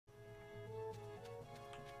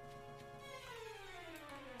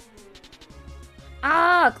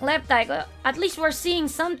Ah, Kleptyke. At least we're seeing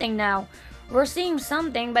something now. We're seeing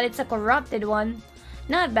something, but it's a corrupted one.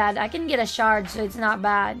 Not bad. I can get a shard, so it's not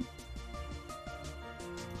bad.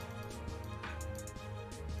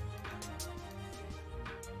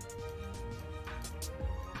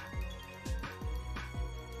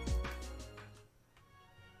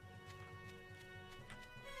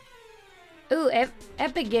 Ooh,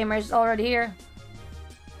 Epic Gamer's already here.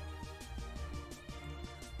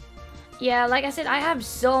 Yeah, like I said, I have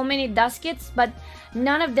so many dust kits, but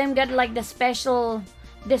none of them got like the special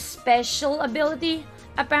ability,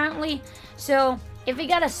 apparently. So, if it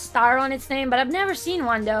got a star on its name, but I've never seen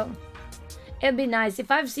one though. It'd be nice.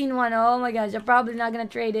 If I've seen one, oh my gosh, I'm probably not gonna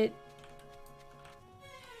trade it.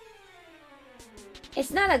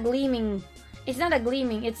 It's not a gleaming. It's not a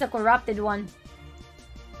gleaming, it's a corrupted one.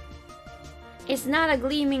 It's not a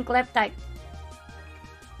Gleaming Kleptyke.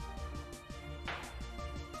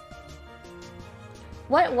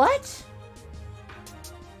 What?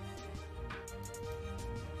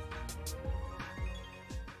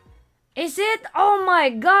 Is it? Oh my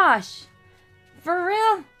gosh. For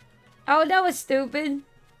real? Oh, that was stupid.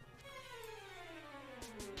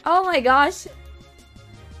 Oh my gosh.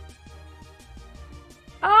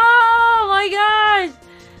 Oh my gosh.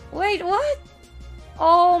 Wait, what?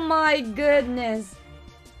 Oh my goodness.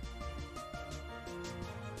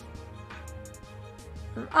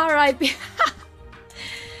 R.I.P.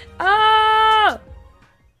 Oh!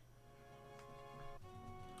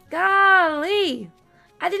 Golly!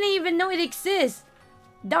 I didn't even know it exists.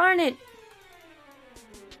 Darn it.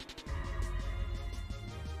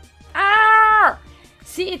 Ah!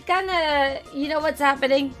 See, it kinda... You know what's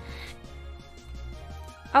happening?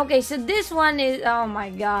 Okay, so this one is... Oh my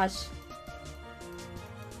gosh.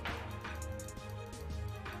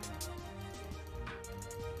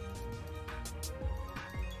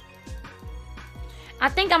 I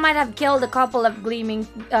think I might have killed a couple of Gleaming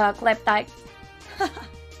Kleptyke.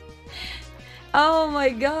 Oh my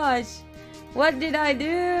gosh. What did I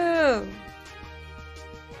do?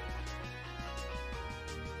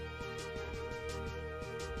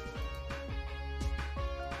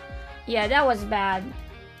 Yeah, that was bad.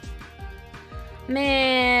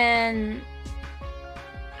 Man.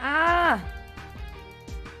 Ah.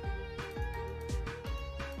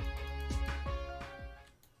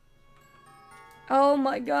 Oh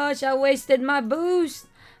my gosh, I wasted my boost.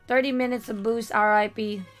 30 minutes of boost,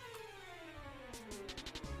 RIP.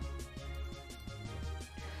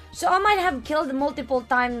 So I might have killed multiple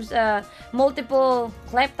times, multiple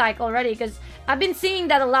Kleptyke already, because I've been seeing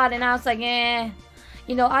that a lot, and I was like, eh.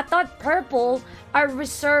 You know, I thought purple are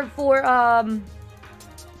reserved for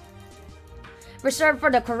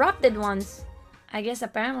the corrupted ones. I guess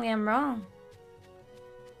apparently I'm wrong.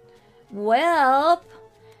 Well,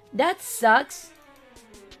 that sucks.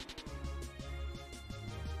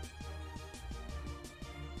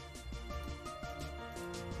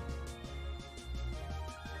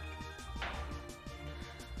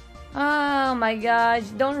 Oh my gosh,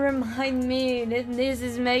 don't remind me. This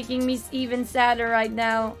is making me even sadder right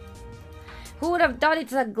now. Who would have thought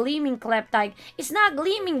it's a Gleaming Kleptyke? It's not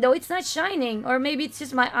gleaming though, it's not shining. Or maybe it's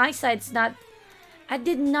just my eyesight's not... I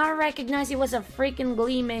did not recognize it was a freaking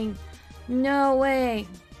gleaming. No way.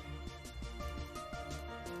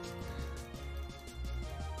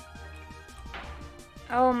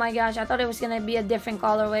 Oh my gosh, I thought it was gonna be a different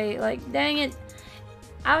colorway. Like, dang it.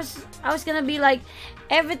 I was gonna be like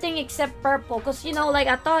everything except purple, because you know, like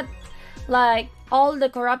I thought like all the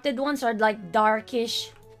corrupted ones are like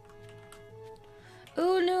darkish.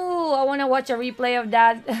 Oh no, I want to watch a replay of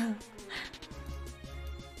that.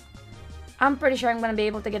 I'm pretty sure I'm gonna be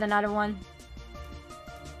able to get another one.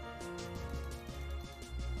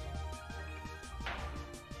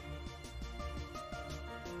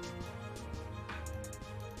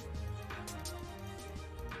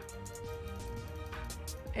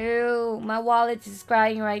 Ew, my wallet is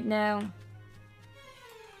crying right now.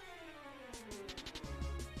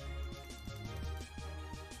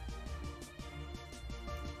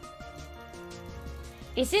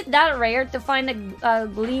 Is it that rare to find a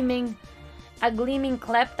gleaming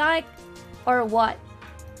Kleptyke, or what?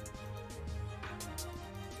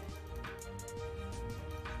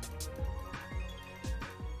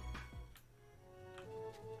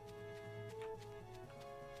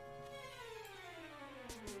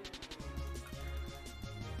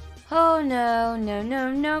 Oh no, no,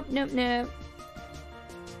 no, nope, nope, nope.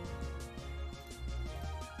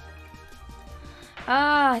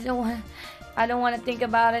 Ah, I don't want to think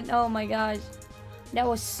about it. Oh my gosh. That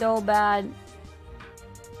was so bad.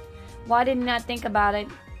 Why didn't I think about it?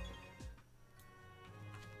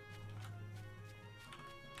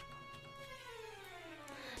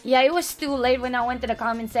 Yeah, it was too late when I went to the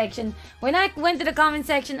comment section. When I went to the comment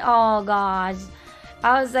section, oh gosh.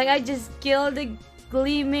 I was like, I just killed the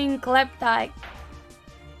Gleaming Kleptyke.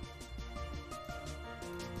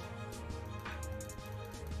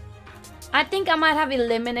 I think I might have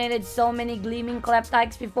eliminated so many Gleaming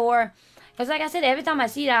Kleptykes before. Because like I said, every time I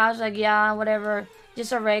see that, I was like, yeah, whatever.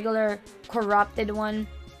 Just a regular corrupted one.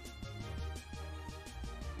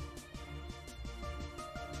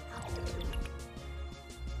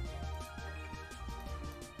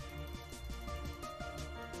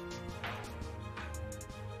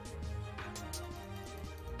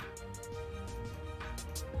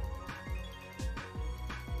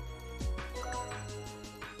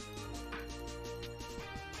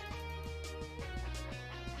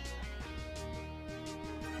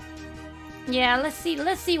 Yeah, let's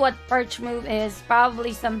see what perch move is.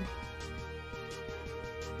 Probably some...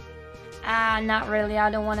 not really.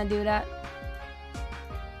 I don't want to do that.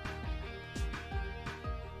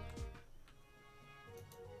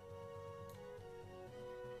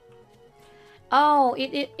 Oh,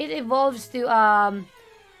 it evolves to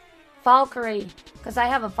Valkyrie. Because I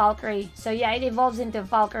have a Valkyrie. So yeah, it evolves into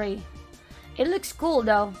Valkyrie. It looks cool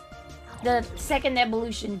though. The second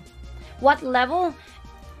evolution. What level?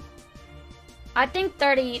 I think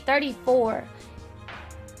 34.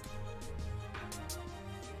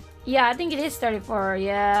 Yeah, I think it is 34,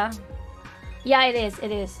 yeah. Yeah, it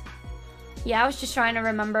is. Yeah, I was just trying to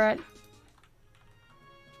remember it.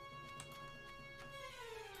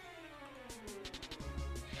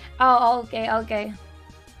 Oh, okay.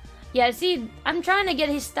 Yeah, see, I'm trying to get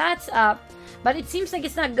his stats up, but it seems like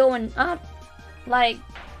it's not going up. Like,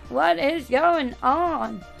 what is going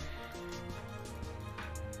on?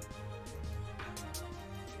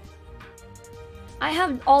 I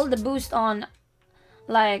have all the boost on,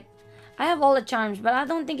 like, I have all the charms, but I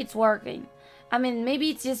don't think it's working. I mean,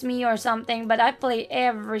 maybe it's just me or something, but I play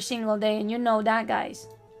every single day, and you know that, guys.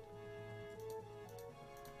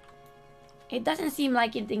 It doesn't seem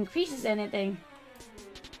like it increases anything.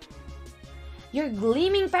 Your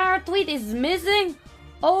Gleaming Parrot tweet is missing?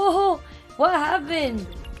 Oh, what happened?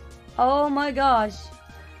 Oh my gosh.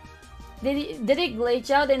 Did it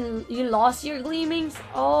glitch out and you lost your Gleamings?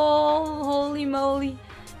 Oh, holy moly.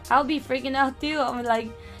 I'll be freaking out too. I'm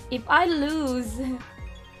like, if I lose...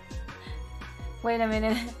 Wait a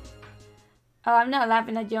minute. Oh, I'm not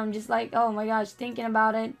laughing at you. I'm just like, oh my gosh, thinking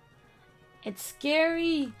about it. It's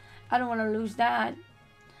scary. I don't want to lose that.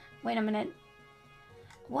 Wait a minute.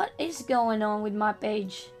 What is going on with my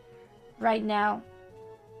page right now?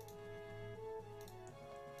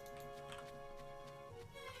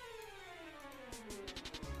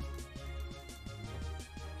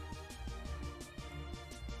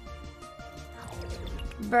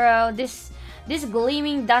 Bro, this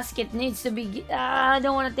Gleaming Dusket needs to be... I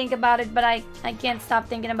don't want to think about it, but I can't stop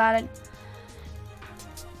thinking about it.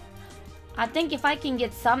 I think if I can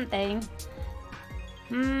get something...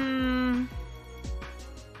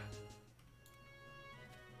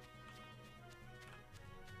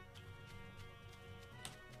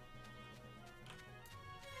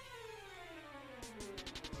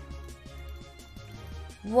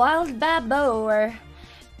 Wild Baboer.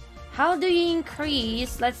 How do you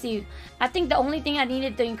increase? Let's see. I think the only thing I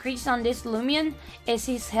needed to increase on this Loomian is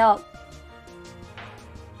his health.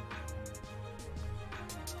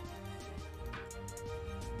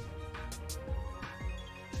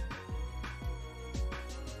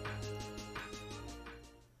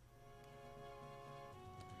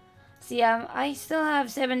 See, I still have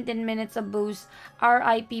 17 minutes of boost.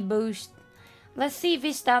 RIP boost. Let's see if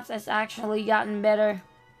his stats has actually gotten better.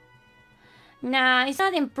 Nah, it's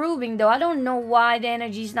not improving though. I don't know why the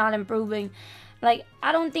energy is not improving. Like,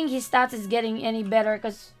 I don't think his stats is getting any better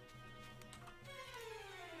because...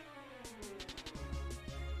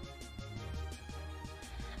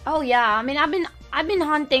 Oh yeah, I mean, I've been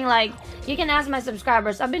hunting like... You can ask my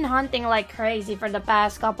subscribers. I've been hunting like crazy for the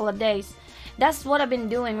past couple of days. That's what I've been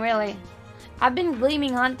doing, really. I've been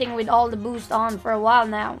Gleaming hunting with all the boost on for a while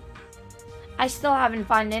now. I still haven't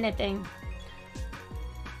found anything.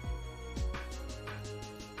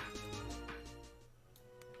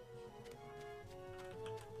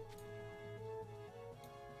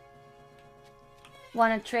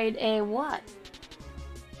 Wanna trade a what?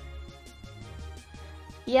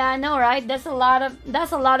 Yeah, I know, right? That's a lot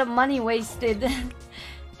of money wasted.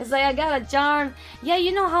 It's like I got a charm. Yeah,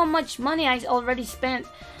 you know how much money I already spent.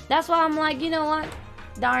 That's why I'm like, you know what?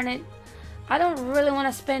 Darn it. I don't really want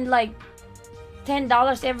to spend like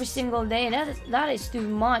 $10 every single day. That is too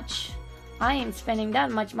much. I ain't spending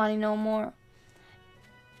that much money no more.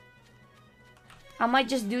 I might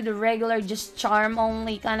just do the regular, just charm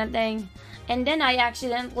only kind of thing. And then I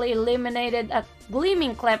accidentally eliminated a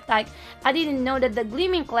Gleaming Kleptyke. I didn't know that the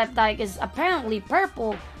Gleaming Kleptyke is apparently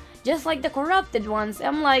purple, just like the corrupted ones.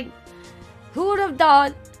 I'm like, who would have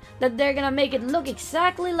thought that they're gonna make it look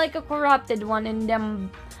exactly like a corrupted one, and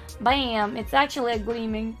then bam, it's actually a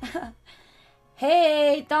Gleaming.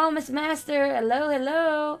 Hey, Thomas Master, hello,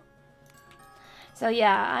 hello. So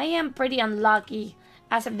yeah, I am pretty unlucky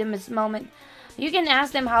as of this moment. You can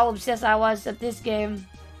ask them how obsessed I was at this game.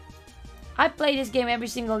 I play this game every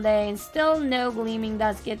single day and still no Gleaming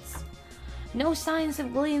Duskets. No signs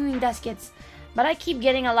of Gleaming Duskets. But I keep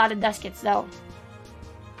getting a lot of Duskets though.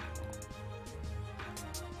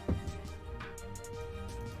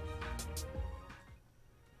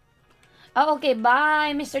 Oh, okay,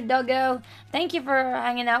 bye, Mr. Doggo. Thank you for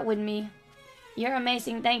hanging out with me. You're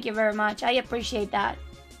amazing. Thank you very much. I appreciate that.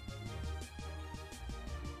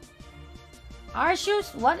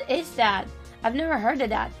 Arshus? What is that? I've never heard of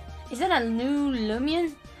that. Is that a new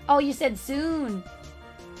Loomian? Oh, you said soon.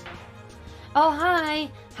 Oh, hi.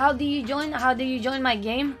 How do you join my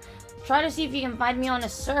game? Try to see if you can find me on a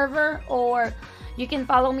server, or you can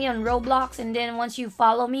follow me on Roblox, and then once you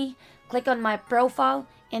follow me, click on my profile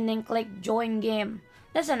and then click join game.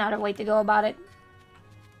 That's another way to go about it.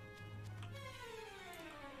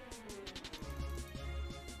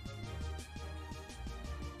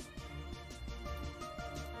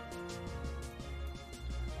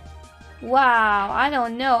 Wow, I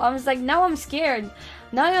don't know. I was like, now I'm scared.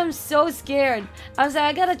 Now I'm so scared. I was like,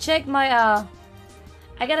 I gotta check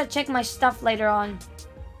my stuff later on.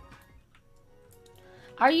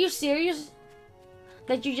 Are you serious?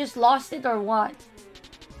 That you just lost it or what?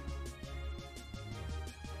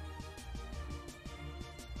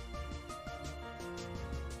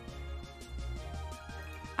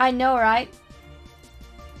 I know, right?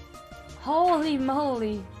 Holy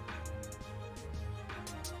moly.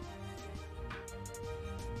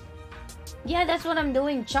 Yeah, that's what I'm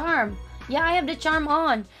doing. Charm. Yeah, I have the charm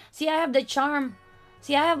on. See, I have the charm.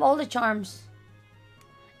 See, I have all the charms.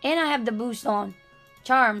 And I have the boost on.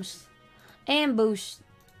 Charms. And boost.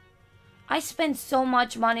 I spent so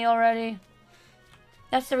much money already.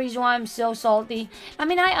 That's the reason why I'm so salty. I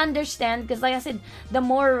mean, I understand, because like I said, the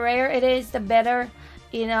more rare it is, the better.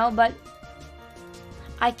 You know, but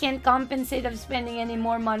I can't compensate of spending any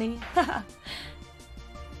more money.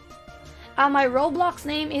 My Roblox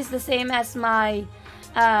name is the same as my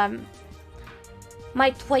my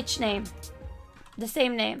Twitch name. The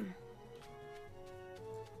same name.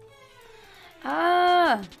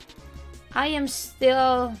 I am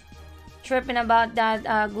still tripping about that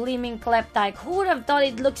Gleaming Kleptyke. Who would have thought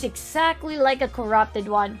it looks exactly like a corrupted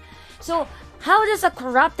one? So how does a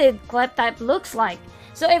corrupted Kleptyke looks like?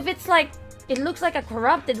 So if it's like, it looks like a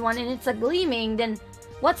corrupted one and it's a Gleaming, then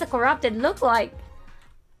what's a corrupted look like?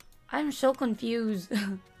 I'm so confused.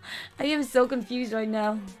 I am so confused right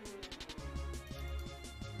now.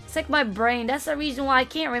 It's like my brain. That's the reason why I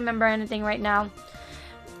can't remember anything right now.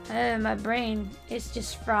 My brain is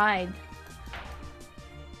just fried.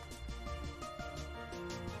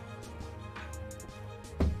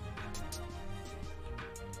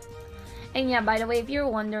 And yeah, by the way, if you're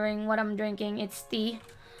wondering what I'm drinking, it's tea.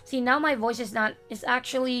 See, now my voice is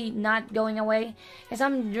actually not going away, because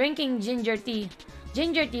I'm drinking ginger tea.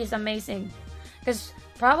 Ginger tea is amazing. Because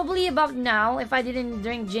probably about now, if I didn't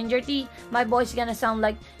drink ginger tea, my voice is gonna sound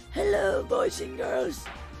like, hello, boys and girls.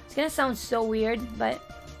 It's gonna sound so weird, but...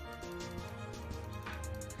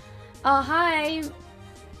 Oh, hi,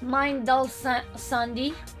 Mind Dull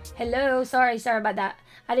Sandy. Hello, sorry about that.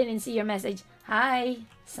 I didn't see your message. Hi,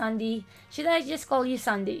 Sandy. Should I just call you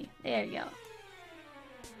Sandy? There you go.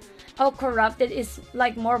 Oh, corrupted is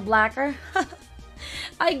like more blacker.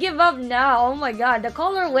 I give up now. Oh my god, the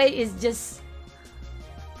colorway is just...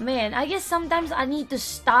 Man, I guess sometimes I need to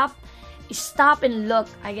stop and look.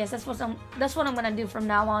 I guess that's what I'm gonna do from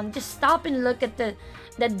now on. Just stop and look at the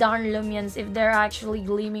darn Loomians, if they're actually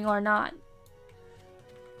gleaming or not.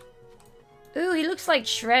 Ooh, he looks like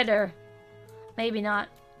Shredder. Maybe not.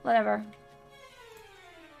 Whatever.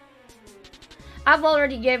 I've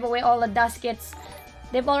already gave away all the Duskets.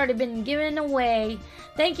 They've already been given away.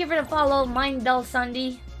 Thank you for the follow, Mind Dull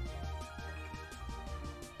Sandy.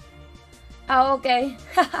 Oh, okay.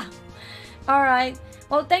 Alright.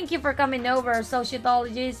 Well, thank you for coming over,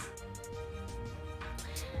 Sociologist.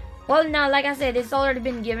 Well, now, like I said, it's already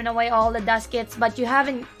been given away all the Duskets, but you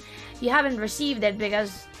haven't received it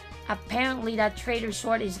because apparently that Trader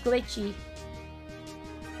Sword is glitchy.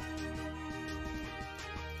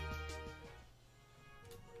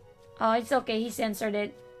 Oh, it's okay. He censored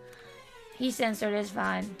it. He censored it. It's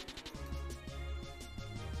fine.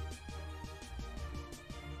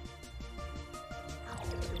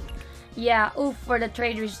 Yeah, oof for the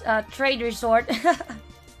trade resort.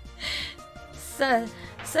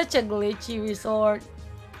 Such a glitchy resort.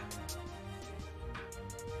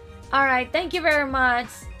 Alright, thank you very much.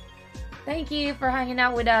 Thank you for hanging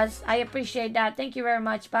out with us. I appreciate that. Thank you very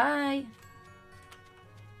much. Bye.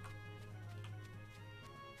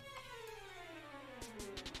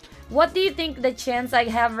 What do you think the chance I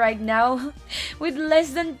have right now? With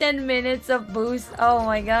less than 10 minutes of boost. Oh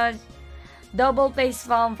my gosh. Double face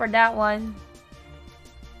palm for that one.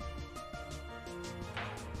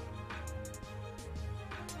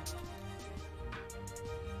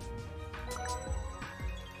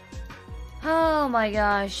 Oh my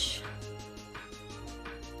gosh.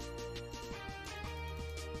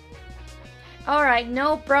 Alright,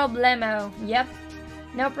 no problemo. Yep.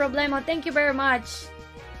 No problemo. Thank you very much.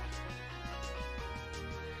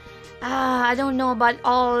 I don't know about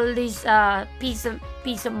all this peace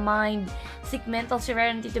of mind. Seek mental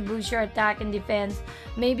serenity to boost your attack and defense.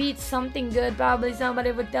 Maybe it's something good. Probably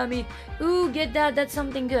somebody would tell me, ooh, get that. That's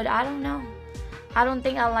something good. I don't know. I don't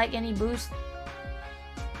think I like any boost.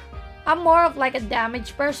 I'm more of like a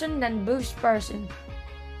damage person than boost person.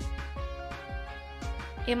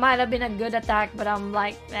 It might have been a good attack, but I'm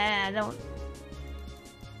like, I don't.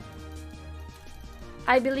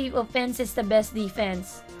 I believe offense is the best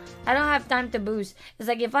defense. I don't have time to boost. It's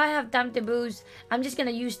like if I have time to boost, I'm just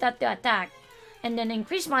gonna use that to attack, and then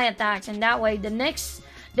increase my attacks, and that way the next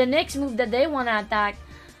move that they wanna attack,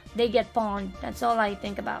 they get pawned. That's all I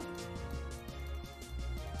think about.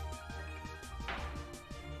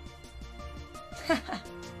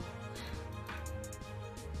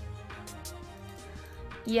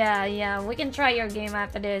 Yeah, we can try your game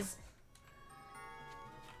after this.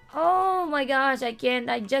 Oh my gosh, I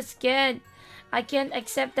just can't. I can't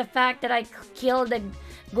accept the fact that I killed the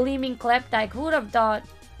Gleaming Kleptyke. Who would have thought?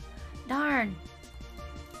 Darn.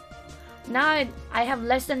 Now I have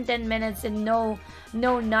less than 10 minutes and no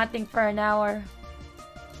nothing for an hour.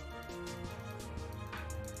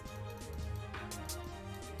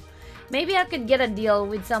 Maybe I could get a deal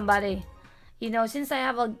with somebody. You know, since I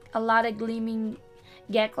have a lot of Gleaming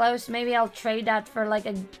Geklos, maybe I'll trade that for like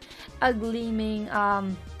a Gleaming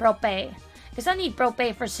Propay. Because I need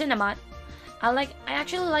Propay for Cinnamon. I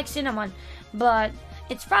actually like Cinnamon, but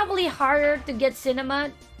it's probably harder to get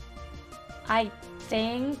Cinnamon, I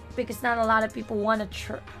think, because not a lot of people want to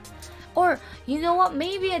try. Or, you know what,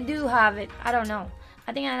 maybe I do have it. I don't know.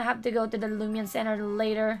 I think I have to go to the Loomian Center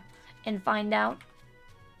later and find out.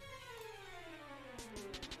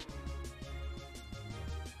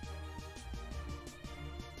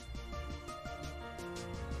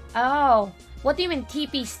 Oh, what do you mean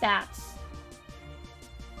TP stats?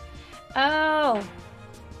 Oh,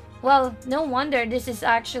 well, no wonder this is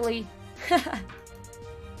actually...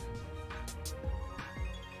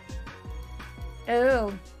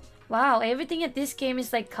 Oh, wow, everything at this game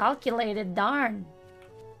is like calculated, darn.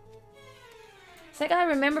 It's like I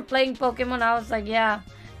remember playing Pokemon, I was like, yeah,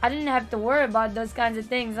 I didn't have to worry about those kinds of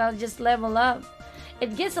things, I'll just level up.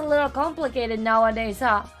 It gets a little complicated nowadays,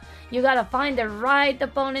 huh? You gotta find the right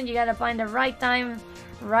opponent, you gotta find the right time,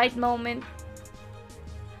 right moment.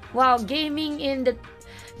 Wow, gaming in the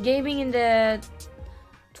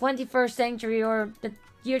 21st century or the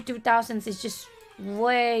year 2000s is just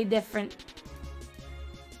way different.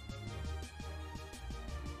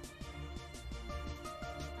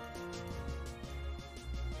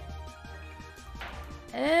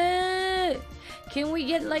 Can we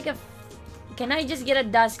get like can I just get a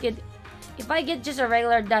Duskit? If I get just a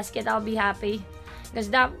regular Duskit, I'll be happy. Because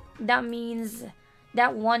that means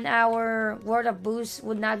that 1 hour worth of boost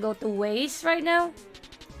would not go to waste right now.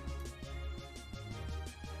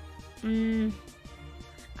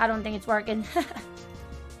 I don't think it's working.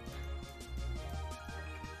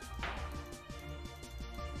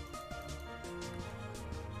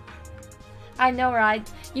 I know, right?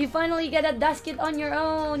 You finally get a Duskit on your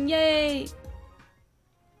own. Yay!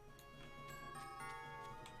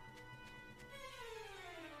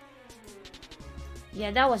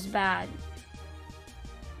 Yeah, that was bad.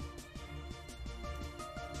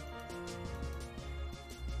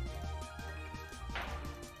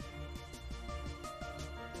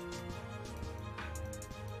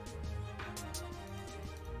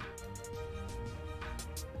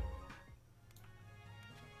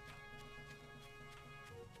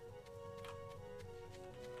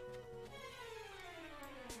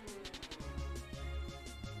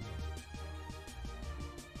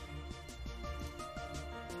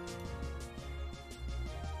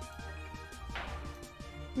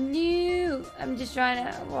 No, I'm just trying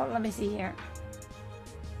to, well, let me see here.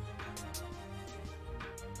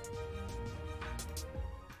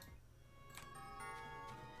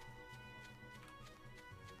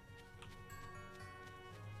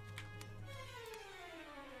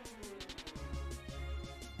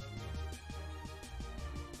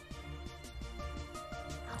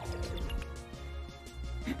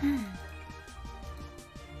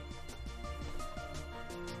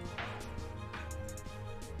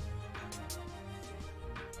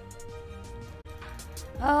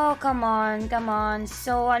 Oh, come on, come on.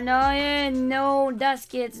 So annoying. No dust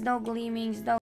kits, no gleamings, no